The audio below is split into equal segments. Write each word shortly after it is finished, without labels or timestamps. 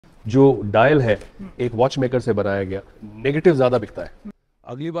जो डायल है एक वॉच मेकर से बनाया गया, नेगेटिव ज्यादा बिकता है।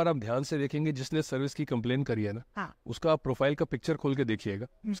 अगली बार आप ध्यान से देखेंगे जिसने सर्विस की कंप्लेन करी है ना, हाँ। उसका आप प्रोफाइल का पिक्चर खोल के देखिएगा,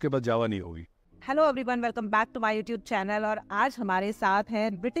 उसके बाद जावा नहीं होगी। Hello everyone, welcome back to my YouTube channel. और आज हमारे साथ है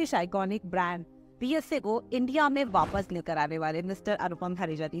ब्रिटिश आइकॉनिक ब्रांड बीएसए को इंडिया में वापस लेकर आने वाले mister Anupam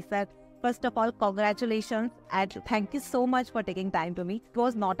Thareja ji. Sir, first of all congratulations and thank you so much for taking time to me. It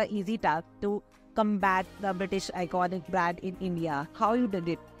was not an easy task to combat the British iconic brand in India. How you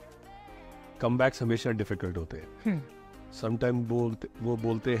did it? Comebacks हमेशा difficult होते हैं। Sometime वो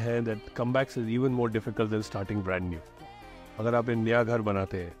बोलते हैं that comebacks is even more difficult then starting brand new. अगर आप एक नया घर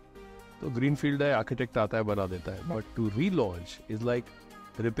बनाते हैं तो ग्रीन फील्ड है, आर्किटेक्ट आता है बना देता है, but to relaunch is like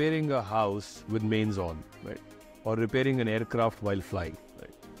repairing a house with mains on, right, और repairing an aircraft while flying,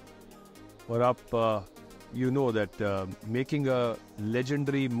 right. और आप you know that making a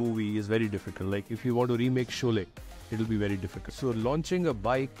legendary movie is very difficult. Like if you want to remake Sholay, it will be very difficult. So launching a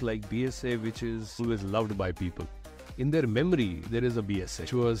bike like BSA, which is always loved by people, in their memory there is a BSA,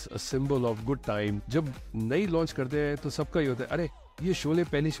 which was a symbol of good time. जब नई launch करते हैं तो सबका ये होता है, अरे ये शोले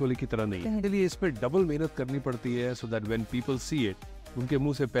पहली शोले की तरह नहीं है, इसलिए इस पर डबल मेहनत करनी पड़ती है, so that when people see it, उनके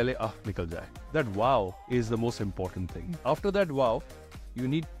मुंह से पहले आह निकल जाए। That wow is the most important thing. After that wow,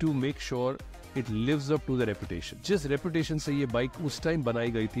 you need to make sure it lives up to the reputation. जिस reputation से ये बाइक उस टाइम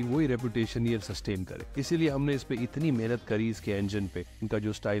बनाई गई थी, वही reputation ये सस्टेन करे। इसीलिए हमने इस पे इतनी मेहनत करी, इसके इंजन पे, इनका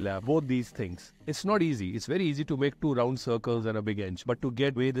जो स्टाइल है। Both these things, it's not easy. It's very easy to make two round circles and a big engine, but to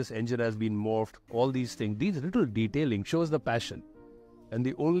get way this engine has been morphed, all these things, these little detailing shows the passion.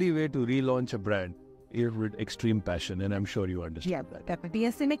 And the only way to relaunch a brand is with extreme passion, and I'm sure you understand that.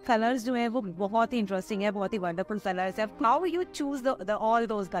 BSA में colours जो है वो बहुत ही interesting है, बहुत ही wonderful colours है। How you choose the all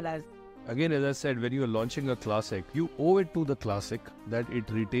those colors? Again, as I said, when you are launching a classic, you owe it to the classic that it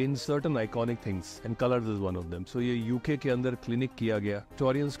retains certain iconic things, and colors is one of them. So ये UK के अंदर clinic किया गया,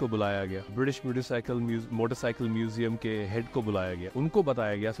 historians को बुलाया गया, British motorcycle museum के head को बुलाया गया, उनको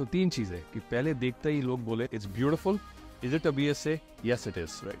बताया गया। So तीन चीजें कि पहले देखते ही लोग बोले it's beautiful, is it a BSA? Yes it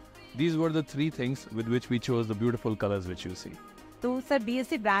is, right? These were the three things with which we chose the beautiful colors which you see. तो सर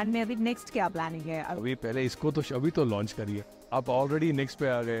BSA ब्रांड में अभी नेक्स्ट क्या प्लानिंग है? अभी पहले इसको तो अभी तो लॉन्च करिए, आप ऑलरेडी नेक्स्ट पे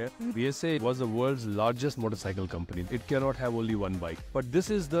आ गए हैं। BSA was the world's largest motorcycle company. It cannot have only one bike, but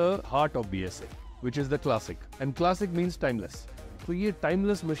this is the heart of BSA, which is the classic, and classic means timeless. तो ये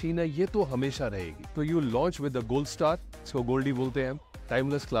timeless machine है, ये तो हमेशा रहेगी। तो you launch with the gold star, इसको गोल्डी बोलते हैं हम।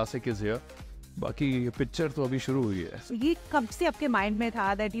 Timeless classic is here. बाकी पिक्चर तो अभी शुरू हुई है। ये कब से आपके माइंड में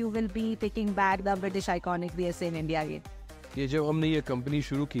था that you will be taking back the British iconic BSA in India again? ये जब हमने ये कंपनी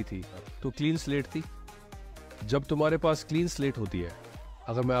शुरू की थी तो क्लीन स्लेट थी। जब तुम्हारे पास क्लीन स्लेट होती है,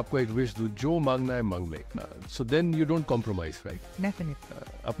 अगर मैं आपको एक विश दूं, जो मांगना है मांग ले, so then you don't compromise, right?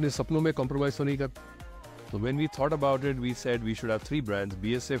 Definitely. अपने सपनों में कॉम्प्रोमाइज तो नहीं कर। तो when we thought about it, we said we should have three brands,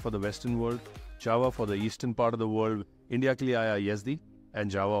 BSA for the western world, Java for the eastern part of the world, India के लिए आया YSD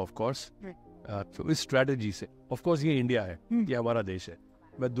and Java of course. तो इस strategy से, of course ये India है, ये हमारा देश है,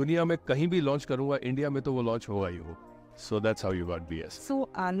 मैं दुनिया में कहीं भी लॉन्च करूंगा, इंडिया में तो वो लॉन्च होगा ही हो। So that's how you got BS. So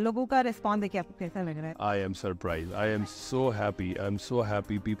लोगों का रिस्पॉन्स देखिए आपको कैसा लग रहा है? I am surprised. I am so happy. I'm so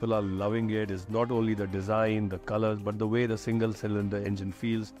happy. People are loving it. It's not only the design, the colors, but the way the single cylinder engine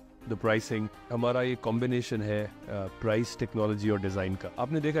feels, the pricing. हमारा ये combination है price, technology और design का।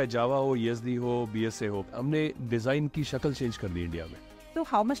 आपने देखा है, जावा हो, YSD हो, BSA हो, हमने डिजाइन की शक्ल चेंज कर दी इंडिया में। So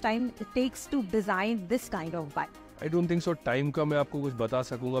how much time it takes to design this kind of bike? I don't think so. Time का मैं आपको कुछ बता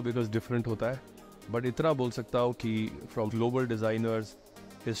सकूंगा बिकॉज डिफरेंट होता है, बट इतना बोल सकता हूँ कि फ्रॉम ग्लोबल डिजाइनर्स,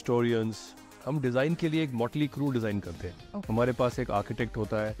 हिस्टोरियंस, हम डिजाइन के लिए एक मॉटली क्रू डिजाइन करते हैं। हमारे पास एक आर्किटेक्ट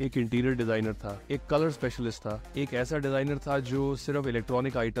होता है, एक इंटीरियर डिजाइनर था, एक कलर स्पेशलिस्ट था, एक ऐसा डिजाइनर था जो सिर्फ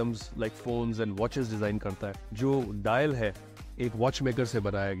electronic items like phones and watches design करता है। जो डायल है एक वॉच मेकर से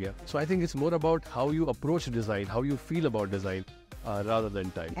बनाया गया। सो I think it's more about how you approach design, how you feel about design rather than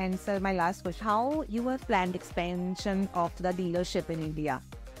time. And sir, my last question, how you have planned expansion of the dealership in India?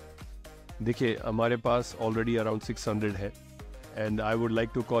 देखिए, हमारे पास already around 600 है, and I would like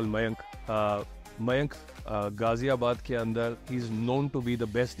to call Mayank Ghaziabad के अंदर, he is known to be the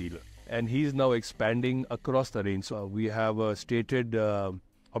best dealer, and he is now expanding across the range. We have a stated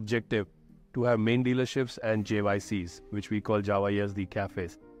objective to have main dealerships and JYCs, which we call Jawa YSD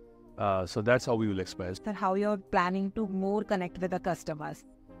cafes. So that's how we will expand. Sir, how you're planning to more connect with the customers?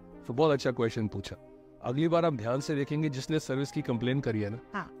 So बहुत अच्छा question पूछा। अगली बार आप ध्यान से देखेंगे जिसने service की कंप्लेन करी है ना,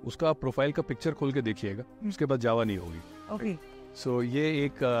 हाँ, उसका आप प्रोफाइल का पिक्चर खोल के देखिएगा, उसके बाद जावा नहीं होगी। ओके। सो ये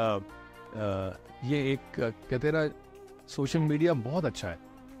एक कहते हैं ना, सोशल मीडिया बहुत अच्छा है,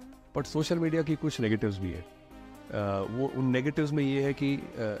 बट सोशल मीडिया की कुछ नेगेटिव्स भी है। वो उन नेगेटिव्स में ये है कि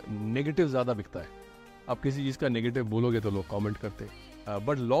नेगेटिव ज़्यादा बिकता है। आप किसी चीज़ का नेगेटिव बोलोगे तो लोग कमेंट करते हैं,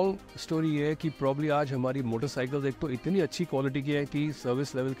 बट लॉन्ग स्टोरी ये है कि प्रॉब्ली आज हमारी मोटरसाइकिल्स एक तो इतनी अच्छी क्वालिटी की है कि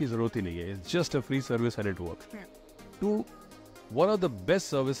सर्विस लेवल की ज़रूरत ही नहीं है. It's just a free service and it works. To one of the best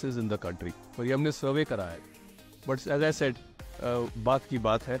services in the country. और ये हमने सर्वे करा है. बट एज आई सेड, बात की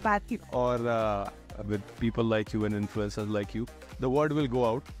बात है. और with people like you and influencers like you, the word will go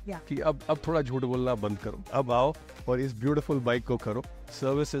out कि अब थोड़ा झूठ बोलना बंद करो. अब आओ और इस ब्यूटीफुल बाइक को करो.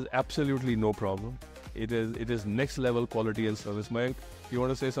 Service is absolutely no problem. It is next level quality and service. Mayank, you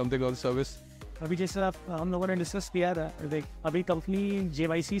want to say something on service? अभी जैसे हम लोगों ने डिस्कस किया था, देख अभी कंपनी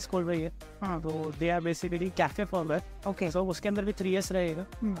JYC खोल रही है, तो they are basically cafe farmer. Okay, सो उसके अंदर भी 3 years रहेगा.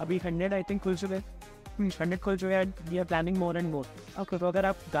 अभी 100 आई थिंक खुल चुके हैं. 100 खुल चुके हैं. We are planning more and more. Okay, तो अगर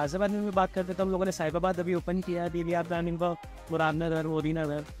आप गाजियाबाद में भी बात करते तो हम लोगों ने साहिबाबाद अभी ओपन किया. We are planning for Muradnagar,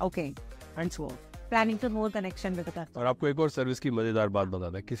 Modinagar. Okay, and so planning to more connection with the. और आपको एक और सर्विस की मजेदार बात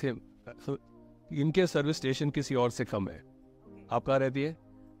बताता है. किसी इनके सर्विस स्टेशन किसी और से कम है. आप कहाँ रहती है?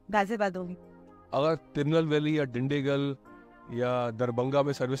 गाजियाबाद होगी. अगर तिरुनेलवेली या डिंडीगल या दरभंगा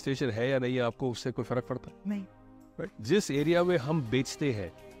में सर्विस स्टेशन है या नहीं है, आपको उससे कोई फर्क पड़ता है? नहीं. जिस एरिया में हम बेचते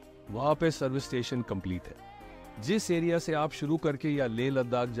हैं वहाँ पे सर्विस स्टेशन कंप्लीट है. जिस एरिया से आप शुरू करके या लेह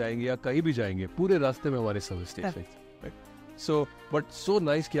लद्दाख जाएंगे या कहीं भी जाएंगे, पूरे रास्ते में हमारे service station. So but so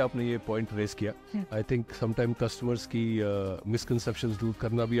nice कि आपने ये पॉइंट रेज किया. आई थिंक समटाइम कस्टमर्स की मिसकंसेप्शंस दूर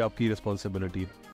करना भी आपकी रिस्पॉन्सिबिलिटी है.